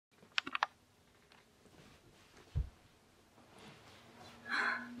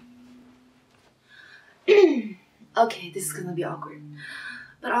Okay, this is gonna be awkward.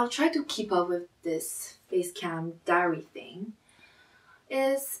 But I'll try to keep up with this facecam diary thing.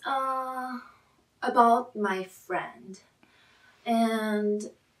 It's about my friend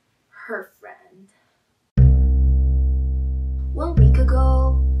and her friend. 1 week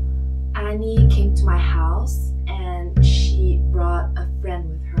ago, Annie came to my house and she brought a friend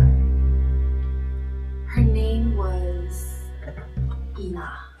with her. Her name was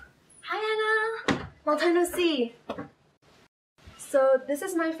Ina. Hi Anna! Long time no see! So this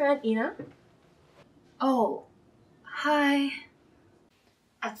is my friend Ina. Oh, hi.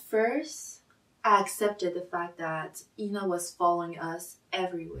 At first, I accepted the fact that Ina was following us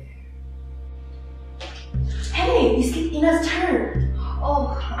everywhere. Hey, you skipped Ina's turn!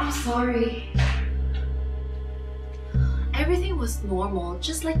 Oh, I'm sorry. Everything was normal,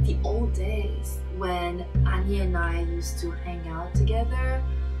 just like the old days when Annie and I used to hang out together.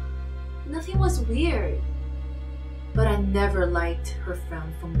 Nothing was weird. But I never liked her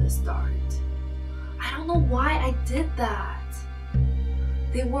friend from the start. I don't know why I did that.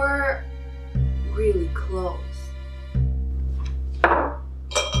 They were really close.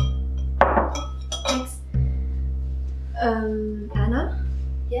 Thanks. Anna?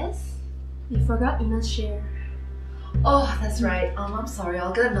 Yes? You forgot Ina's share. Oh, that's right. I'm sorry.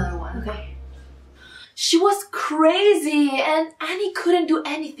 I'll get another one. Okay. She was crazy and Annie couldn't do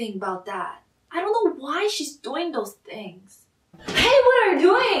anything about that. I don't know why she's doing those things. Hey, what are you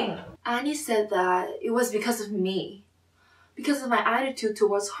doing? Annie said that it was because of me. Because of my attitude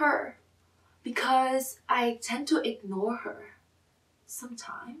towards her. Because I tend to ignore her.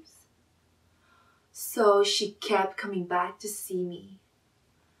 Sometimes. So she kept coming back to see me.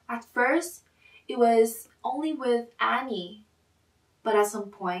 At first, it was only with Annie. But at some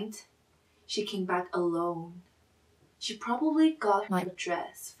point, she came back alone. She probably got my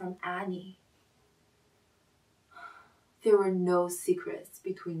address from Annie. There were no secrets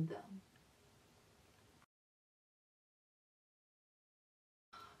between them.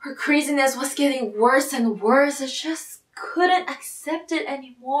 Her craziness was getting worse and worse. I just couldn't accept it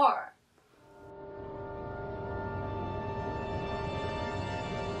anymore.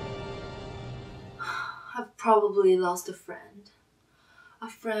 I've probably lost a friend. A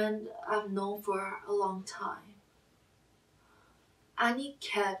friend I've known for a long time. Annie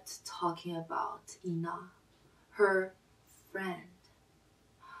kept talking about Ina, her friend.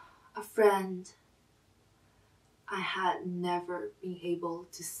 A friend I had never been able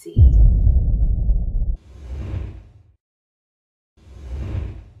to see.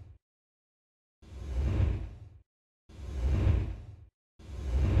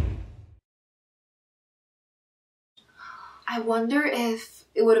 I wonder if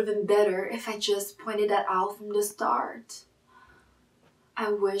it would have been better if I just pointed that out from the start.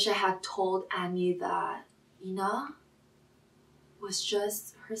 I wish I had told Annie that Ina was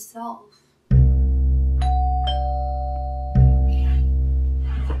just herself.